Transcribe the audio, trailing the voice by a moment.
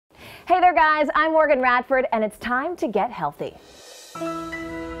Hey there guys, I'm Morgan Radford and it's time to get healthy.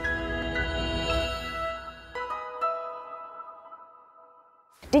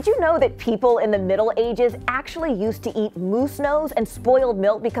 Did you know that people in the Middle Ages actually used to eat moose nose and spoiled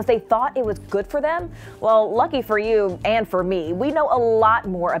milk because they thought it was good for them? Well, lucky for you and for me, we know a lot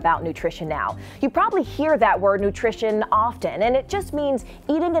more about nutrition now. You probably hear that word nutrition often, and it just means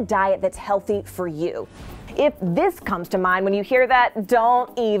eating a diet that's healthy for you. If this comes to mind when you hear that,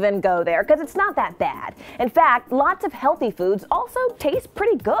 don't even go there, because it's not that bad. In fact, lots of healthy foods also taste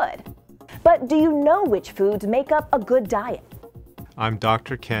pretty good. But do you know which foods make up a good diet? I'm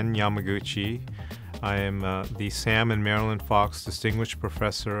Dr. Ken Yamaguchi. I am the Sam and Marilyn Fox Distinguished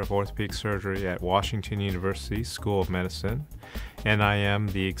Professor of Orthopedic Surgery at Washington University School of Medicine, and I am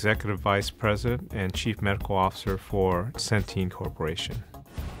the Executive Vice President and Chief Medical Officer for Centene Corporation.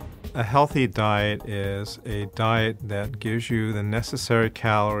 A healthy diet is a diet that gives you the necessary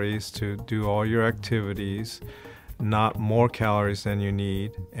calories to do all your activities, not more calories than you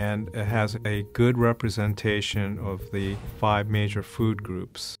need, and it has a good representation of the 5 major food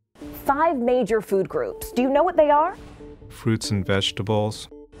groups. 5 major food groups. Do you know what they are? Fruits and vegetables,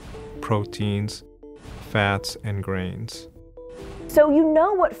 proteins, fats, and grains. So you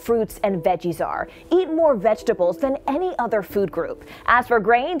know what fruits and veggies are. Eat more vegetables than any other food group. As for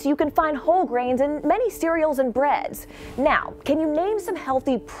grains, you can find whole grains in many cereals and breads. Now, can you name some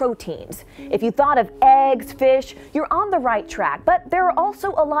healthy proteins? If you thought of eggs, fish, you're on the right track, but there are also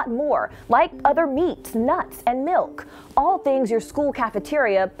a lot more, like other meats, nuts, and milk. All things your school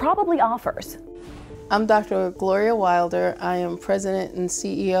cafeteria probably offers. I'm Dr. Gloria Wilder. I am President and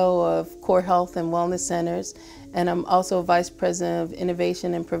CEO of Core Health and Wellness Centers, and I'm also Vice President of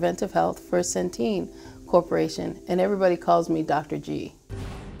Innovation and Preventive Health for Centene Corporation, and everybody calls me Dr. G.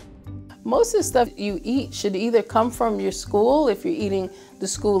 Most of the stuff you eat should either come from your school, if you're eating the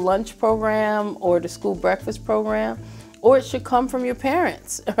school lunch program or the school breakfast program, or it should come from your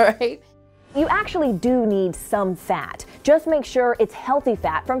parents, right? You actually do need some fat. Just make sure it's healthy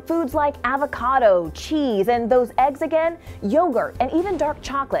fat from foods like avocado, cheese, and those eggs again, yogurt, and even dark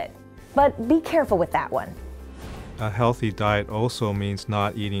chocolate. But be careful with that one. A healthy diet also means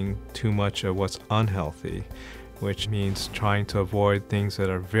not eating too much of what's unhealthy, which means trying to avoid things that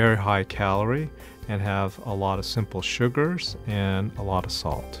are very high calorie and have a lot of simple sugars and a lot of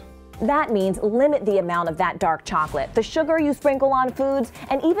salt. That means limit the amount of that dark chocolate, the sugar you sprinkle on foods,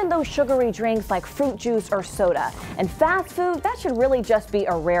 and even those sugary drinks like fruit juice or soda. And fast food, that should really just be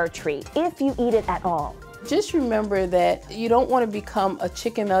a rare treat, if you eat it at all. Just remember that you don't want to become a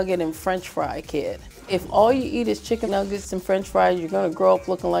chicken nugget and French fry kid. If all you eat is chicken nuggets and French fries, you're going to grow up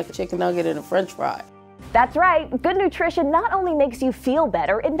looking like a chicken nugget and a French fry. That's right. Good nutrition not only makes you feel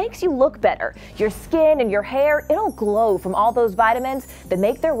better, it makes you look better. Your skin and your hair, it'll glow from all those vitamins that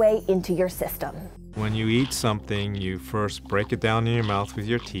make their way into your system. When you eat something, you first break it down in your mouth with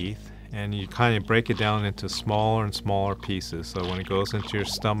your teeth, and you kind of break it down into smaller and smaller pieces. So when it goes into your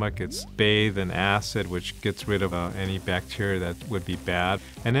stomach, it's bathed in acid, which gets rid of any bacteria that would be bad.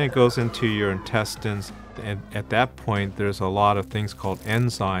 And then it goes into your intestines. And at that point, there's a lot of things called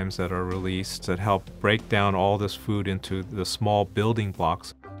enzymes that are released that help break down all this food into the small building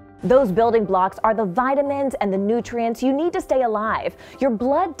blocks. Those building blocks are the vitamins and the nutrients you need to stay alive. Your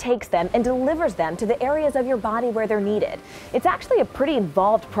blood takes them and delivers them to the areas of your body where they're needed. It's actually a pretty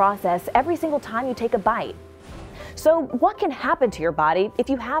involved process every single time you take a bite. So what can happen to your body if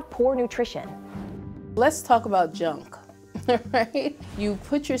you have poor nutrition? Let's talk about junk, right? You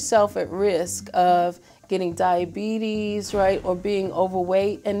put yourself at risk of getting diabetes, right, or being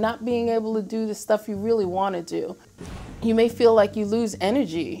overweight and not being able to do the stuff you really want to do. You may feel like you lose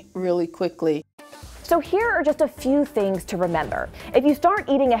energy really quickly. So here are just a few things to remember. If you start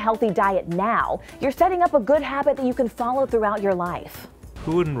eating a healthy diet now, you're setting up a good habit that you can follow throughout your life.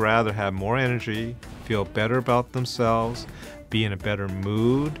 Who wouldn't rather have more energy, feel better about themselves, be in a better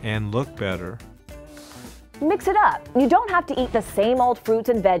mood, and look better? Mix it up. You don't have to eat the same old fruits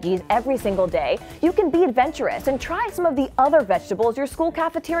and veggies every single day. You can be adventurous and try some of the other vegetables your school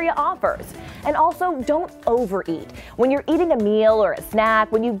cafeteria offers. And also, don't overeat. When you're eating a meal or a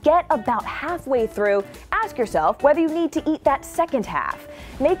snack, when you get about halfway through, ask yourself whether you need to eat that second half.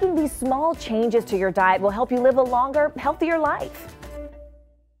 Making these small changes to your diet will help you live a longer, healthier life.